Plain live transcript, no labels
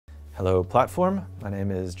Hello platform, my name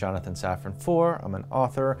is Jonathan Safran Foer. I'm an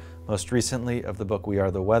author, most recently of the book We Are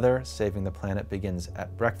the Weather, Saving the Planet Begins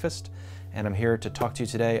at Breakfast, and I'm here to talk to you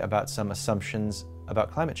today about some assumptions about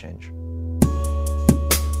climate change.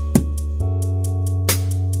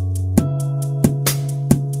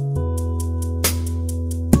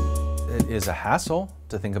 It is a hassle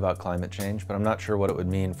to think about climate change, but I'm not sure what it would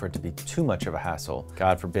mean for it to be too much of a hassle.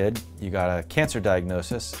 God forbid, you got a cancer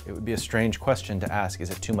diagnosis. It would be a strange question to ask, is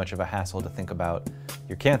it too much of a hassle to think about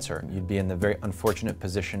your cancer? You'd be in the very unfortunate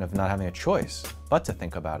position of not having a choice but to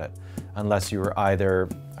think about it, unless you were either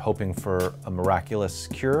hoping for a miraculous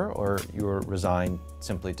cure or you were resigned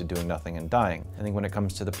simply to doing nothing and dying. I think when it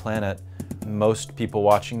comes to the planet, most people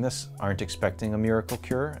watching this aren't expecting a miracle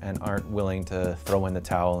cure and aren't willing to throw in the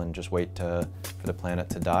towel and just wait for the planet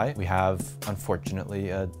to die. We have, unfortunately,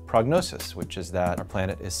 a prognosis, which is that our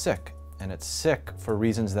planet is sick. And it's sick for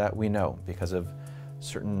reasons that we know, because of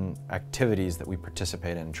certain activities that we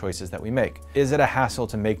participate in, choices that we make. Is it a hassle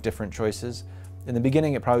to make different choices? In the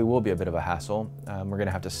beginning, it probably will be a bit of a hassle. We're gonna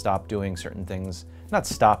have to stop doing certain things, not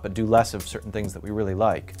stop, but do less of certain things that we really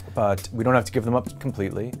like. But we don't have to give them up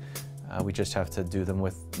completely. We just have to do them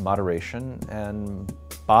with moderation, and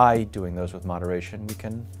by doing those with moderation, we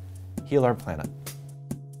can heal our planet.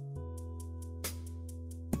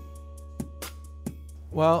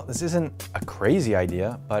 Well, this isn't a crazy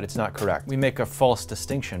idea, but it's not correct. We make a false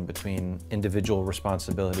distinction between individual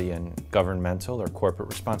responsibility and governmental or corporate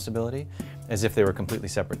responsibility, as if they were completely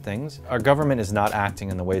separate things. Our government is not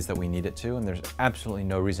acting in the ways that we need it to, and there's absolutely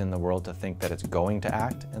no reason in the world to think that it's going to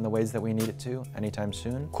act in the ways that we need it to anytime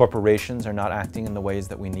soon. Corporations are not acting in the ways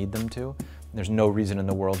that we need them to. There's no reason in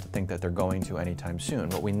the world to think that they're going to anytime soon.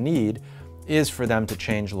 What we need is for them to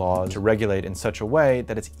change laws, to regulate in such a way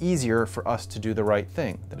that it's easier for us to do the right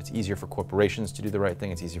thing, that it's easier for corporations to do the right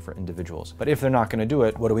thing, it's easier for individuals. But if they're not going to do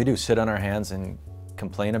it, what do? Sit on our hands and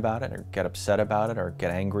complain about it, or get upset about it, or get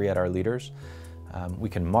angry at our leaders? We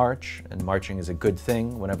can march, and marching is a good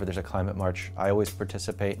thing. Whenever there's a climate march, I always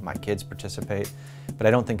participate, my kids participate, but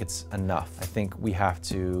I don't think it's enough. I think we have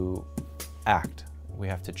to act. We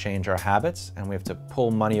have to change our habits, and we have to pull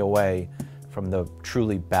money away from the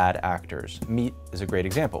truly bad actors. Meat is a great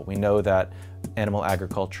example. We know that animal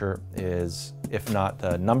agriculture is, if not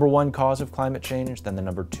the #1 cause of climate change, then the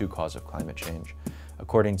 #2 cause of climate change.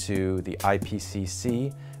 According to the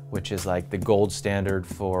IPCC, which is like the gold standard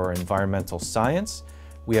for environmental science,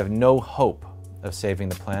 we have no hope of saving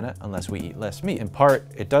the planet unless we eat less meat. In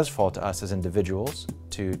part, it does fall to us as individuals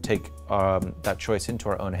to take that choice into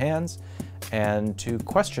our own hands and to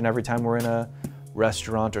question every time we're in a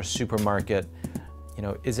restaurant or supermarket,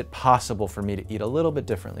 is it possible for me to eat a little bit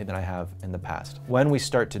differently than I have in the past? When we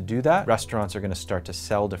start to do that, restaurants are going to start to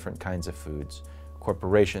sell different kinds of foods.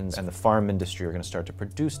 Corporations and the farm industry are going to start to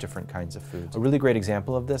produce different kinds of foods. A really great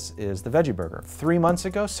example of this is the veggie burger. 3 months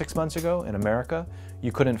ago, 6 months ago in America,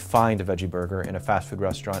 you couldn't find a veggie burger in a fast food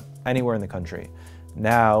restaurant anywhere in the country.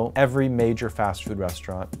 Now, every major fast food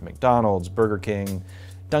restaurant, McDonald's, Burger King,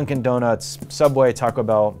 Dunkin' Donuts, Subway, Taco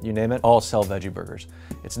Bell, you name it, all sell veggie burgers.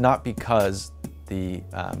 It's not because the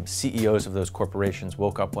CEOs of those corporations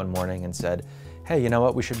woke up one morning and said, hey, you know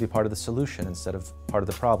what, we should be part of the solution instead of part of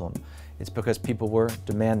the problem. It's because people were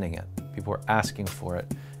demanding it, people were asking for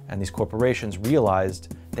it, and these corporations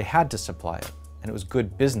realized they had to supply it, and it was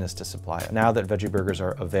good business to supply it. Now that veggie burgers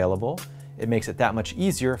are available, it makes it that much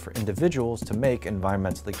easier for individuals to make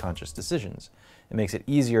environmentally conscious decisions. It makes it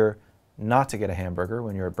easier not to get a hamburger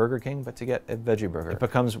when you're at Burger King, but to get a veggie burger. It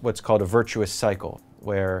becomes what's called a virtuous cycle,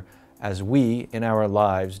 where as we in our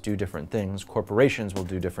lives do different things, corporations will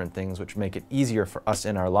do different things, which make it easier for us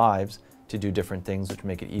in our lives to do different things, which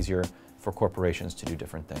make it easier for corporations to do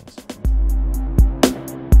different things.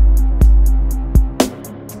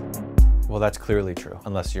 Well, that's clearly true,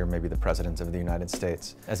 unless you're maybe the president of the United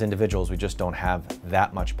States. As individuals, we just don't have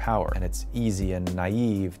that much power, and it's easy and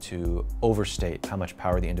naive to overstate how much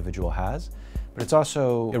power the individual has, but it's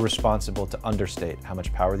also irresponsible to understate how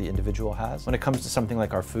much power the individual has. When it comes to something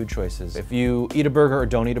like our food choices, if you eat a burger or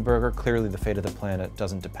don't eat a burger, clearly the fate of the planet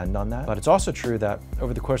doesn't depend on that. But it's also true that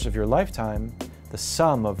over the course of your lifetime, the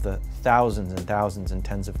sum of the thousands and thousands and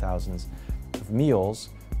tens of thousands of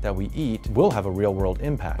meals that we eat will have a real-world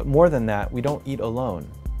impact. But more than that, we don't eat alone.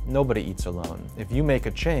 Nobody eats alone. If you make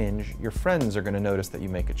a change, your friends are going to notice that you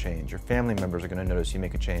make a change. Your family members are going to notice you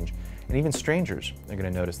make a change. And even strangers are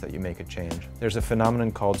going to notice that you make a change. There's a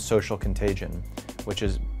phenomenon called social contagion, which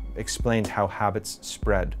is explained how habits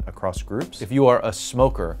spread across groups. If you are a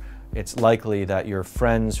smoker, it's likely that your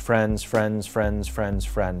friend's friend's friend's friend's friend's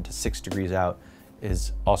friend 6 degrees out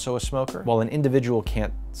is also a smoker. While an individual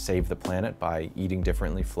can't save the planet by eating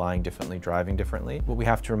differently, flying differently, driving differently, what we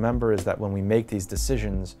have to remember is that when we make these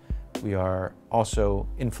decisions, we are also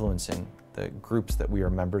influencing the groups that we are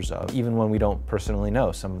members of, even when we don't personally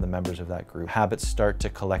know some of the members of that group. Habits start to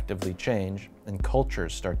collectively change, and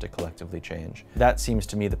cultures start to collectively change. That seems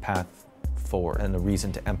to me the path forward and the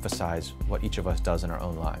reason to emphasize what each of us does in our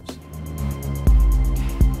own lives.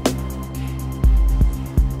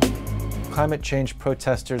 Climate change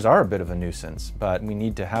protesters are a bit of a nuisance, but we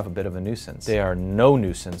need to have a bit of a nuisance. They are no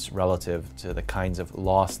nuisance relative to the kinds of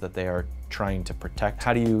loss that they are trying to protect.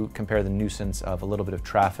 How do you compare the nuisance of a little bit of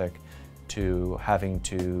traffic to having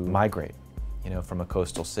to migrate, from a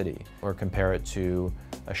coastal city, or compare it to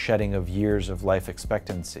a shedding of years of life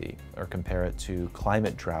expectancy, or compare it to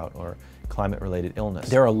climate drought or climate-related illness?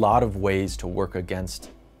 There are a lot of ways to work against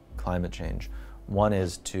climate change. One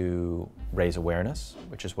is to raise awareness,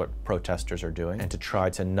 which is what protesters are doing, and to try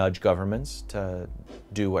to nudge governments to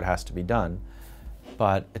do what has to be done.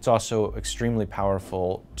 But it's also extremely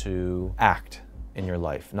powerful to act in your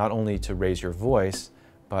life, not only to raise your voice,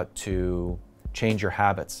 but to change your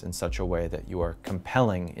habits in such a way that you are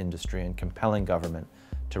compelling industry and compelling government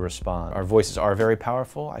to respond. Our voices are very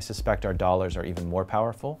powerful. I suspect our dollars are even more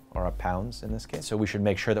powerful, or our pounds in this case. So we should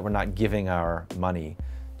make sure that we're not giving our money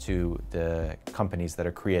to the companies that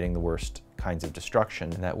are creating the worst kinds of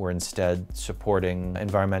destruction, and that we're instead supporting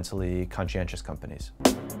environmentally conscientious companies.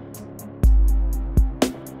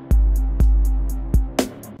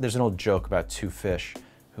 There's an old joke about two fish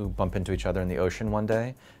who bump into each other in the ocean one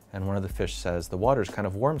day, and one of the fish says, "The water's kind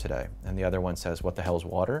of warm today." And the other one says, "What the hell's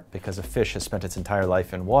water?" Because a fish has spent its entire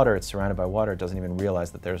life in water, it's surrounded by water, it doesn't even realize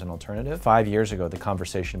that there's an alternative. 5 years ago, the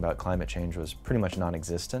conversation about climate change was pretty much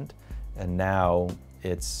non-existent, and now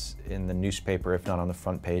it's in the newspaper, if not on the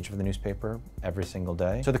front page of the newspaper, every single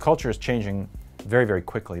day. So the culture is changing very, very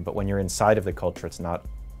quickly, but when you're inside of the culture, it's not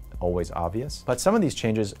always obvious. But some of these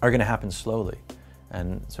changes are gonna happen slowly,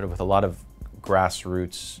 and sort of with a lot of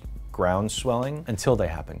grassroots ground swelling until they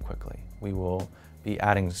happen quickly. We will be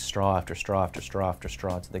adding straw after straw after straw after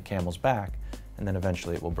straw to the camel's back, and then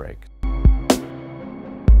eventually it will break.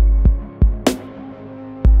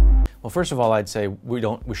 Well, first of all, I'd say we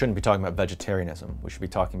shouldn't be talking about vegetarianism. We should be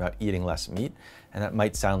talking about eating less meat, and that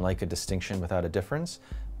might sound like a distinction without a difference,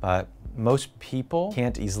 but most people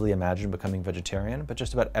can't easily imagine becoming vegetarian, but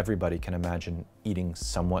just about everybody can imagine eating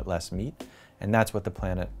somewhat less meat. And that's what the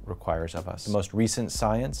planet requires of us. The most recent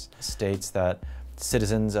science states that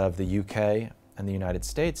citizens of the UK and the United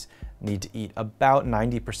States need to eat about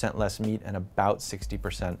 90% less meat and about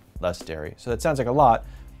 60% less dairy. So that sounds like a lot,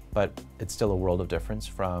 but it's still a world of difference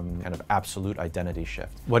from kind of absolute identity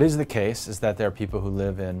shift. What is the case is that there are people who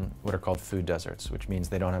live in what are called food deserts, which means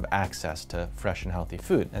they don't have access to fresh and healthy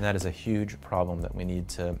food. And that is a huge problem that we need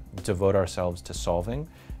to devote ourselves to solving.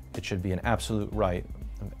 It should be an absolute right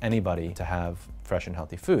of anybody to have fresh and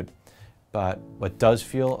healthy food. But what does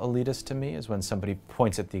feel elitist to me is when somebody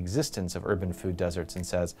points at the existence of urban food deserts and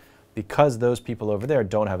says, because those people over there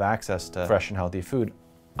don't have access to fresh and healthy food,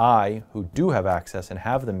 I, who do have access and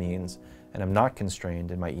have the means and am not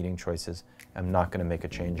constrained in my eating choices, am not going to make a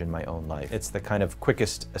change in my own life. It's the kind of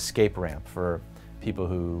quickest escape ramp for people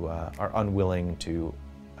who are unwilling to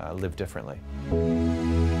live differently.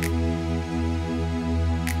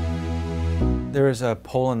 There was a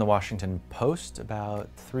poll in the Washington Post about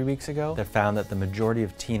 3 weeks ago that found that the majority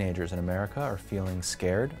of teenagers in America are feeling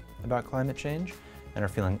scared about climate change and are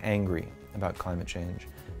feeling angry about climate change.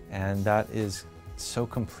 And that is so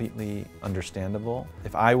completely understandable.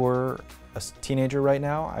 If I were a teenager right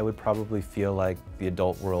now, I would probably feel like the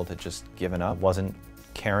adult world had just given up, wasn't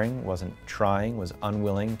caring, wasn't trying, was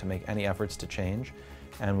unwilling to make any efforts to change,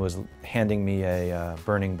 and was handing me a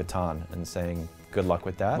burning baton and saying, good luck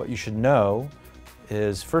with that. What you should know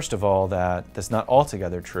is, first of all, that that's not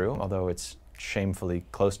altogether true, although it's shamefully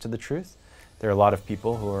close to the truth. There are a lot of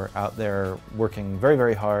people who are out there working very,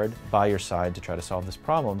 very hard by your side to try to solve this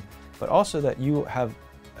problem, but also that you have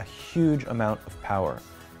a huge amount of power,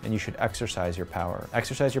 and you should exercise your power.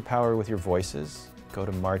 Exercise your power with your voices, go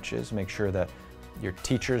to marches, make sure that your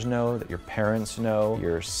teachers know, that your parents know,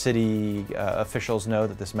 your city officials know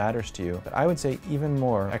that this matters to you. But I would say even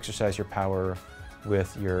more, exercise your power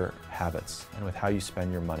with your habits and with how you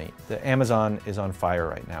spend your money. The Amazon is on fire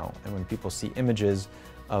right now, and when people see images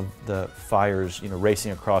of the fires,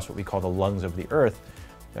 racing across what we call the lungs of the earth,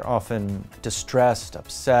 they're often distressed,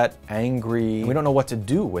 upset, angry. We don't know what to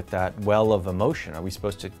do with that well of emotion. Are we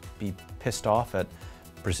supposed to be pissed off at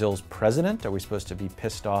Brazil's president? Are we supposed to be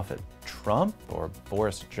pissed off at Trump or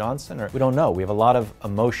Boris Johnson? Or we don't know. We have a lot of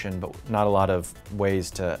emotion, but not a lot of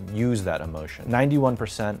ways to use that emotion.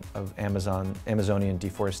 91% of Amazonian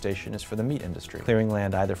deforestation is for the meat industry, clearing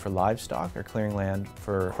land either for livestock or clearing land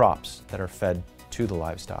for crops that are fed to the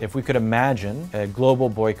livestock. If we could imagine a global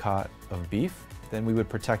boycott of beef, then we would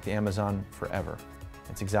protect the Amazon forever.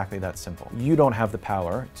 It's exactly that simple. You don't have the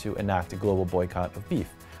power to enact a global boycott of beef,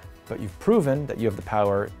 but you've proven that you have the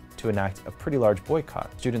power to enact a pretty large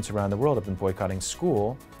boycott. Students around the world have been boycotting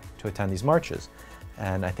school to attend these marches,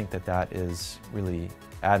 and I think that that is really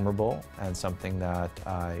admirable and something that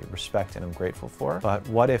I respect and I'm grateful for. But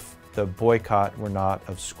what if the boycott were not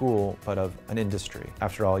of school, but of an industry?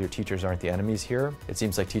 After all, your teachers aren't the enemies here. It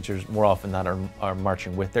seems like teachers more often than not are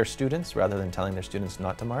marching with their students rather than telling their students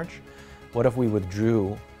not to march. What if we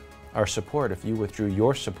withdrew our support, if you withdrew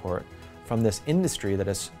your support from this industry that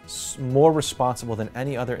is more responsible than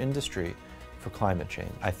any other industry for climate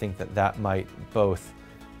change? I think that that might both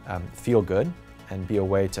feel good and be a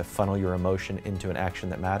way to funnel your emotion into an action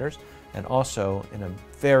that matters, and also in a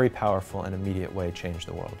very powerful and immediate way change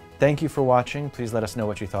the world. Thank you for watching. Please let us know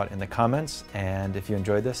what you thought in the comments, and if you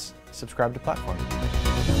enjoyed this, subscribe to Platform.